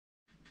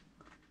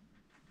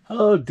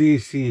Hello,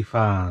 DC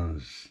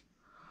fans.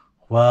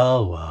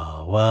 Well.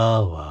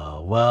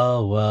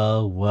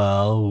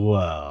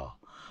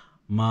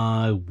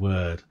 My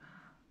word.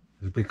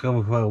 It's been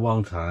coming for a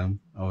long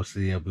time.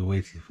 Obviously, I'll be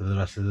waiting for the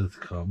rest of it to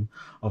come.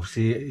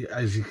 Obviously,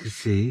 as you can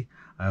see,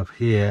 I have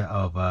here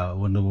of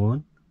Wonder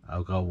Woman.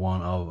 I've got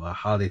one of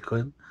Harley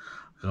Quinn.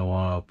 I've got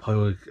one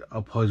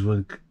of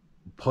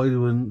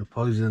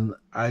Poison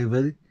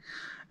Ivy,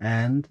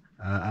 and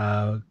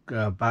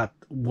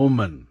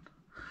Batwoman.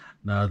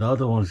 Now, the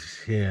other ones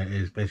here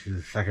is basically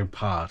the second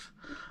part,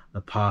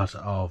 the part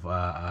of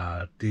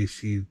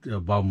DC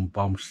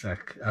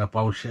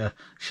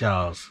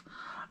Bombshells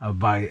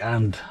by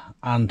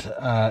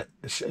Art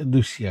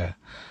Lucia.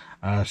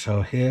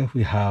 So here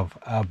we have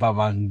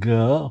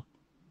Batgirl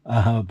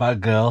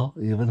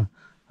even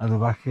at the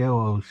back here.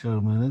 I'll show in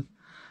a minute.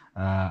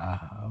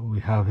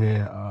 We have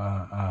here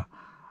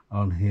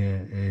on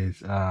here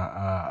is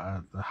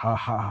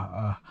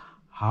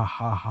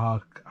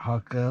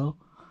Hawkgirl.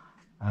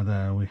 And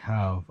then we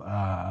have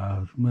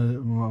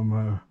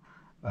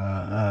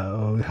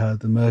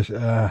the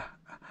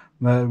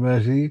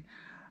Mercy,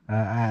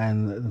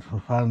 and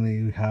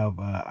finally we have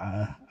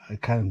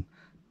Katana.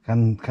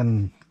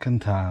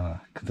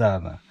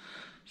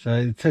 So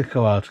it took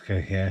a while to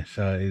get here.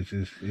 So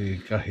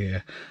it got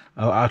here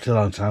after a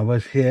long time, but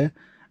it's here.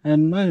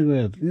 And my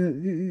word,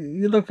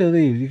 you look at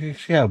these, you can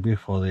see how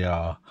beautiful they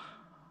are,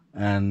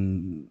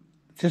 and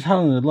just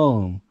having it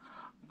alone.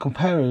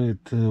 Compare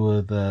it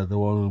to the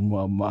one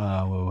with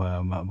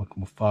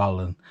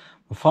McFarlane.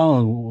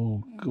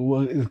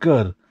 McFarlane is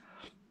good,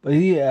 but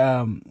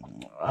I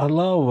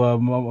love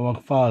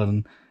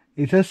McFarlane.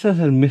 He just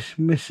doesn't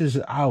misses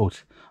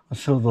out on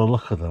some of the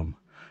look of them.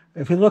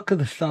 If you look at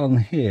the style in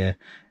here,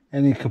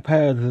 and you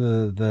compare it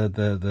to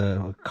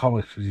the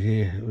comics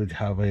we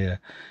have here,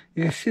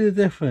 you can see the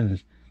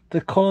difference.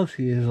 The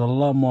quality is a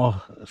lot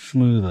more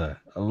smoother,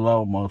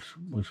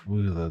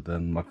 smoother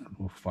than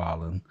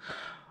McFarlane.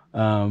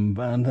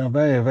 And I'm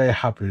very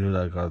happy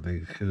that I got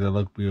these because they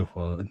look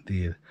beautiful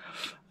indeed.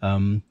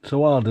 So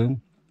what I'll do,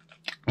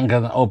 I'm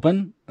gonna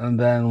open and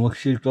then we'll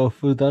go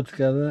through that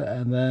together,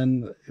 and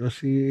then you'll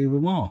see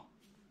even more.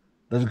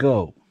 Let's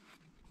go.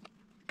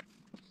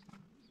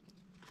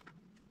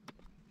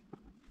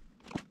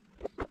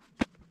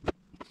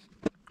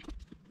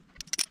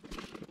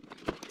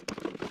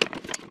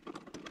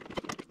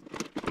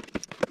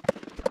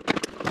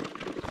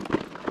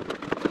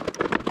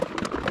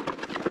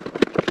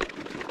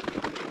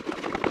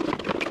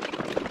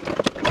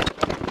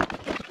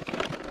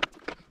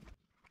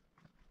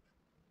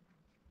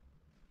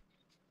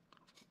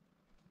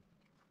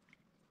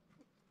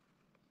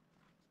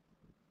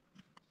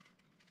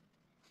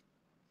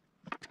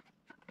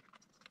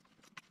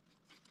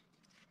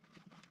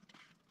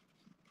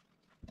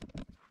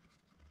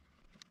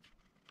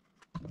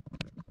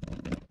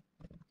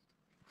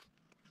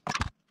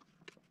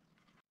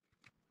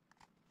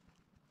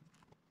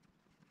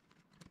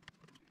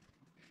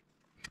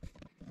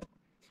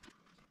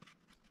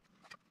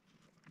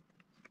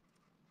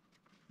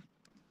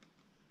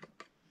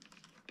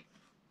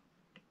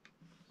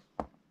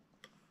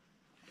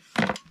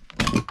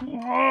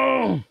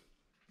 Oh!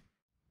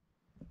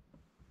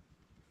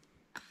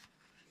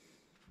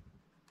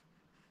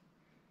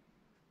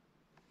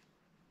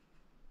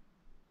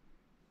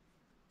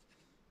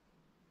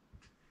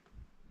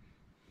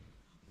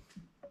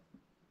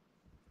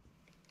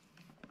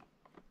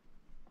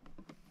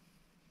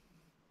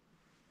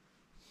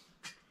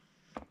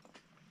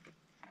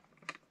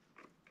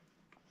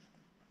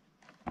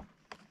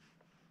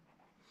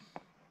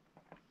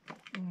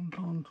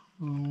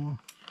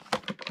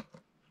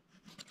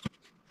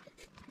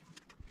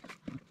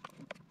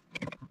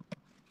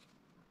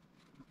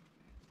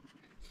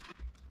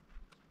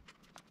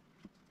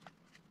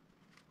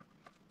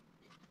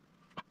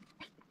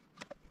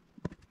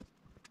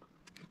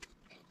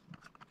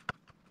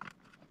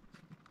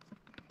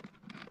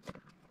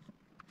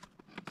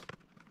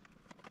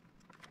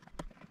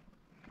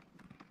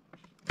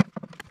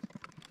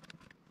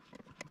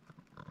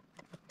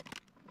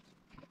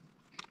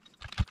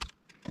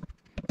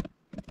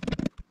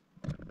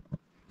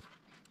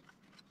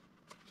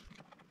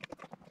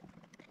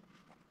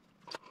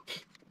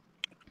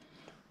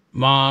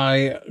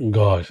 My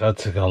gosh, that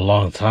took a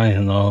long time,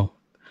 you know.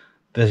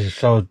 This is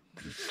so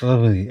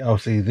lovely.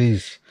 Obviously,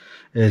 these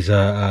is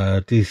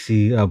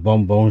DC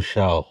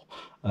Bombshell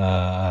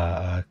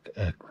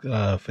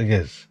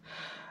figures.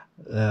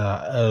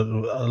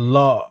 A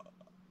lot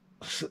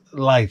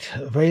light,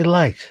 very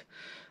light,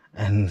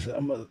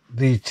 and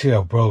these two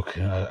are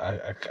broken.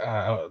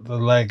 The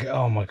leg.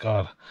 Oh my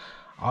god.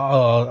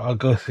 I'll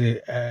go through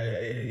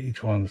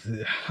each one.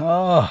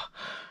 Oh.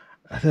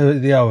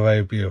 They are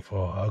very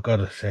beautiful. I've got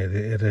to say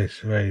that it is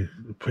very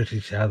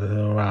pretty to have them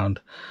around,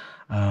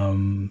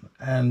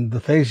 and the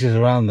faces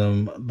around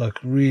them look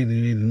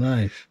really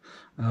nice.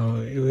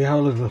 If we have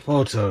a look at the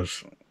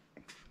photos,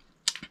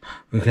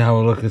 we can have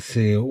a look and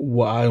see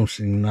what I'm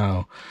seeing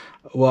now.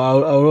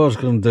 Well, I was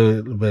going to do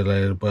it a bit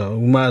later, but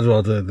we might as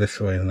well do it this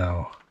way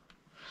now.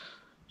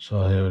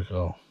 So here we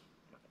go.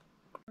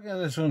 Look at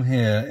this one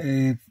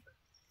here.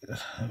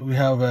 We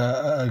have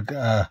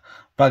a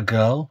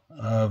Batgirl,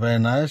 very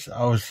nice.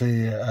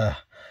 Obviously,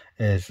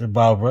 is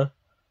Barbara,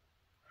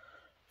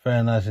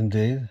 very nice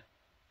indeed.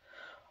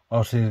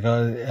 Obviously,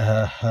 got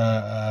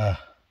her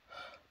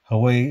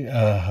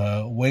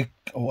wake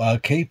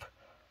cape,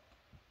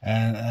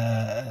 and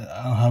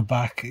on her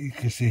back you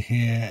can see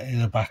here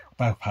is a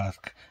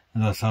backpack,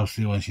 and that's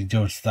obviously when she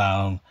jumps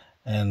down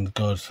and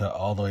goes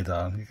all the way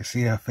down. You can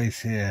see her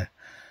face here.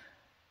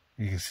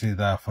 You can see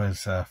that for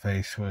his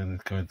face when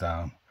it goes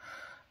down.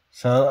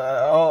 So,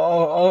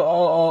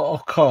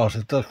 of course,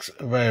 it looks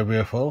very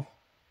beautiful,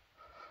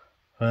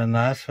 very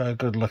nice, very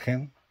good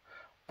looking.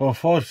 But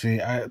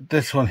unfortunately,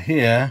 this one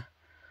here,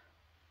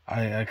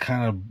 I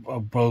kind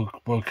of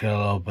broke it a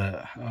little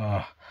bit.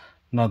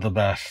 Not the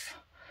best.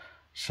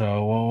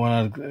 So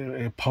when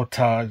it popped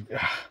out,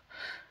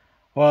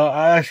 well,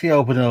 I actually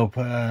opened it up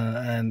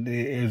and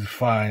it was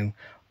fine.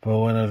 But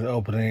when I was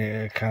opening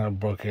it, it kind of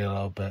broke it a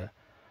little bit.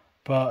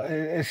 But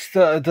it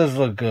does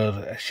look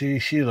good.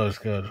 She looks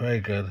good, very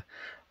good.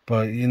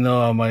 But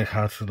I might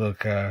have to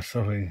look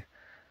something.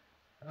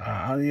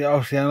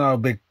 Obviously, I'm not a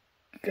big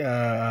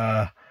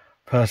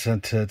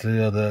person to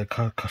do the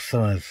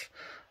customize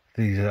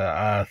these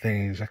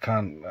things. I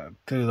can't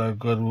do that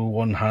good with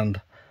one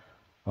hand.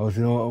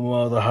 Obviously,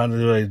 my other hand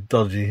is very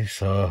dodgy,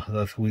 so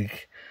that's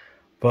weak.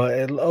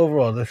 But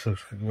overall, this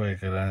looks very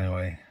good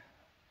anyway.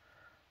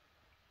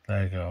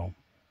 There you go.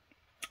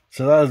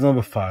 So that was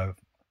number 5.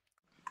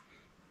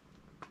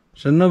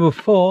 So number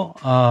 4,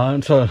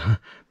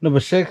 number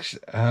 6,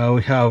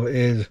 we have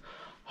is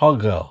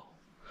Hawkgirl.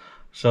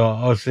 So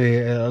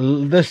obviously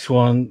this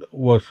one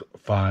was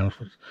fine,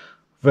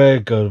 very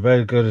good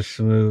and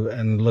smooth,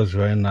 and looks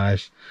very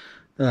nice.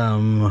 I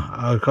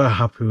was quite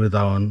happy with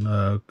that one.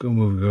 Good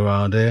moving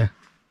around here.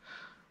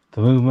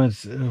 The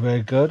movement's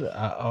very good.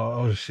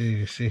 Obviously you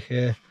can see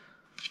here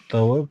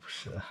the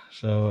whips.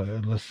 So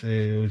let's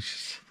see, we'll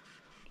just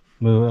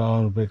move it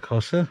on a bit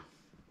closer.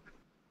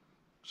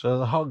 So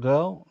the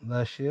Hawkgirl,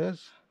 there she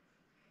is.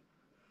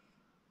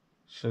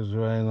 She looks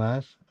very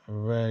nice,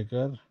 very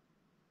good.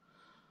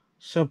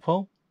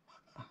 Simple,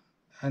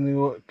 and it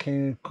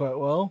working quite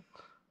well.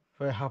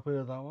 Very happy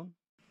with that one.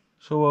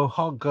 So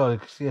Hawkgirl, you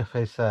can see her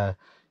face there.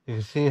 You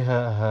can see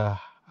her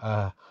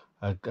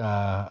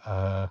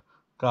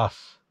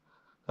glasses,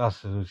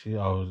 which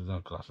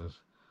not glasses.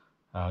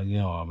 You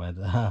know what I meant.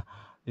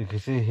 You can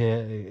see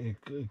here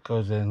it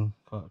goes in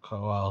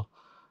quite well.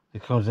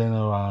 It comes in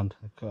around.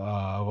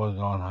 I won't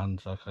go on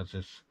hand, so I can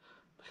just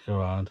pick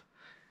around.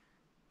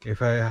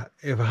 If I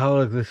have a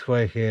look this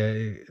way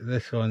here,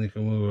 this one you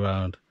can move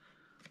around.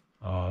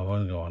 I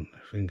won't go on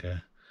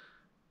finger.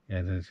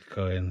 Yeah, then just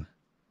go in.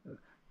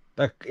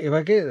 Like if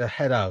I get the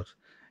head out,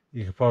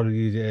 you could probably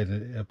use it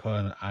in put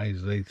on the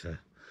eyes later.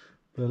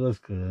 But it looks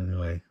good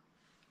anyway.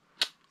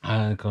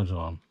 And it comes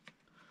on.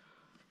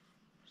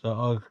 So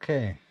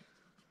okay.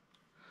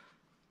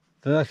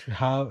 The next we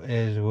have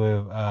is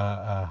with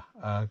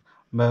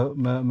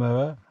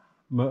Mera.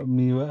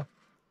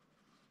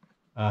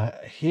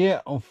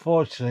 Here,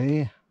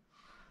 unfortunately,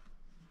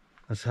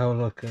 let's have a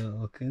look at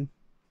looking.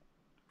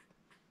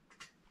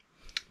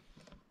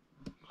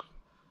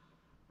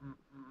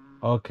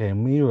 Okay,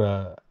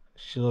 Mera,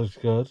 she looks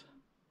good.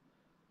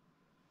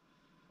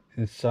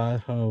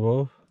 Inside from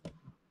above,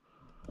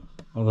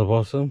 on the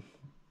bottom.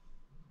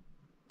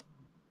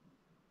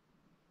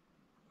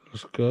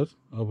 Looks good,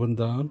 up and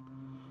down.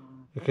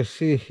 You can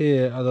see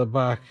here at the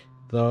back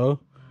though,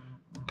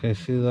 can you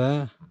see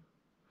that?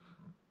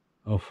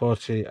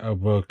 Unfortunately, I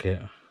broke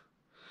it.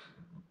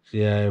 So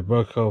yeah, it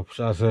broke up,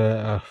 so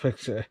I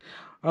fixed it.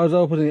 I was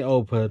opening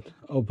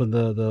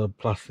the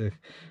plastic,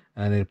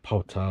 and it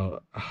popped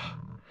out. A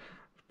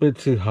bit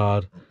too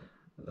hard.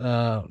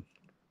 I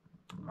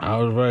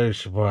was very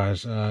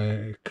surprised.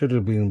 It could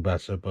have been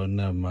better, but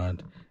never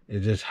mind.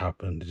 It just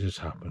happened.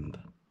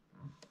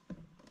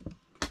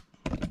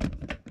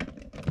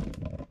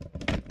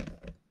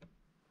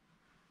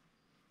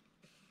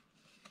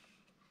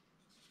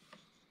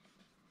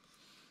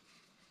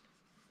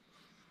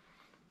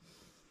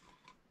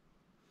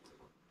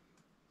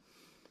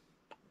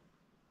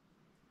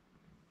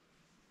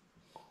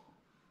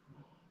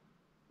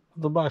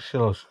 The back she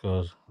looks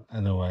good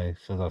anyway,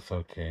 so that's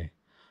okay.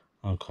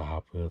 I'm quite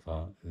happy with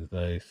that.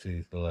 There you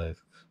see the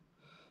legs.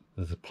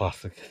 There's a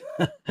plastic,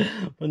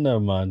 but never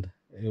mind.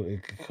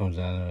 It comes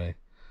anyway,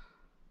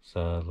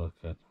 so it looks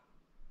good.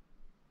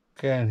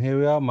 Okay, and here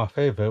we are, my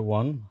favourite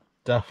one,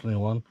 definitely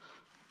one,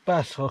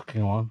 best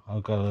looking one,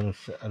 I've got to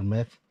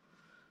admit.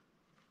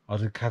 I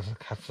did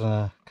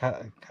Katana,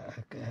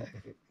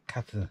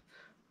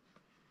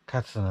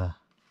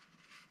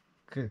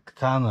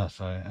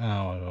 sorry,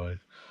 oh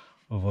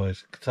my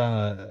voice,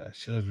 Katana,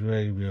 she looks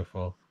very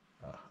beautiful.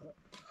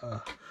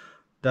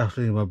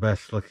 Definitely my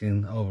best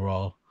looking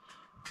overall.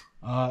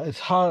 It's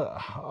hard,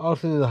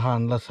 obviously the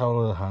hand, let's have a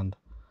look at the hand.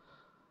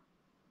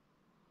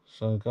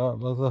 So look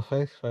at the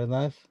face, very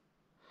nice.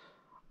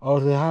 Oh,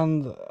 the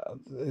hand,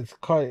 it's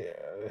quite,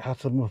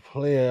 have to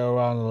play it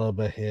around a little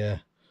bit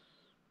here.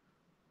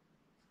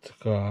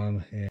 look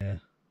around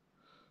here.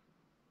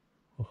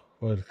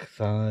 Where the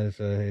Katana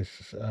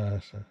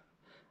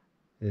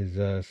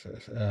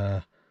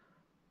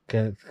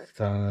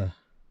Katana.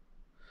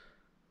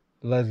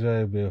 The light's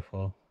very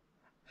beautiful.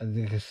 As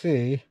you can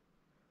see,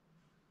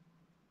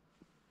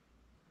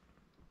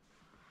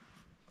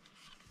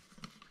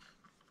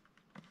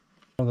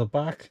 on the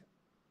back,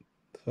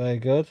 it's very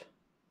good.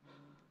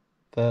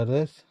 There it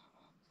is.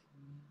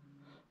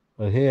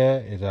 But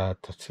here is our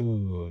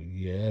tattoo.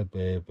 Yeah,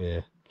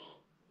 baby.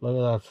 Look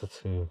at that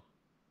tattoo.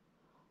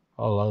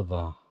 I love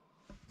that.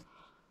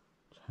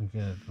 Try and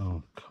get it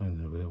done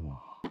kind of a bit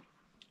more.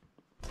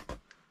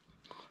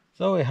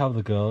 So we have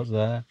the girls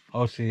there.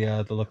 Obviously,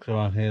 the looks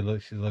around here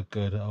she look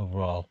good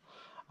overall.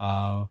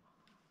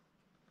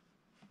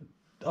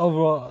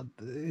 Overall,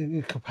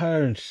 in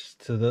comparison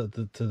to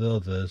the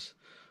others,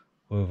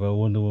 with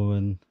Wonder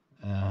Woman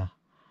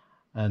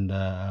and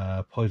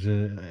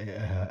Poison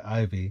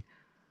Ivy,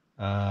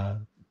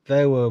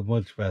 they were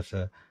much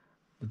better.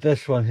 But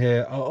this one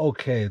here,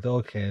 okay, they're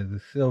okay.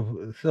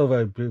 They're still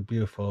very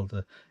beautiful.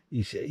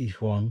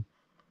 Each one.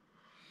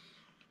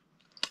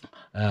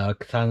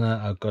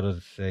 Katana, I've got to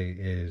say,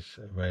 is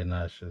very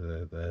nice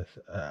with the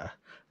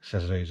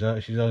accessories.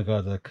 She's only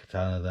got the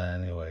katana there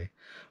anyway,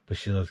 but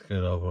she looks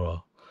good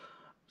overall.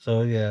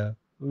 So yeah,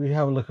 we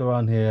have a look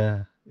around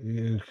here.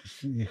 You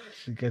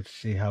get to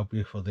see how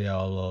beautiful they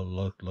all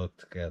look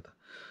together.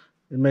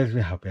 It makes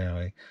me happy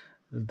anyway.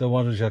 The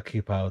ones which I'll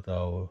keep out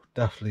though,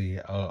 definitely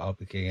I'll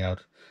be getting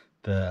out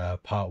the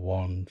part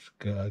ones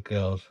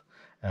girls,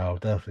 and I'll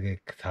definitely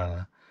get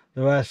Katana.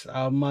 The rest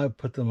I might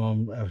put them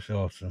on every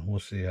so often. We'll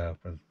see what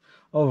happens.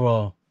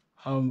 Overall,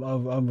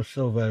 I'm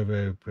still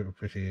very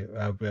pretty,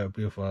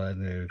 beautiful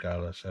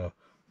regardless. So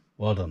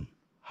well done.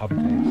 Happy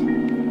days.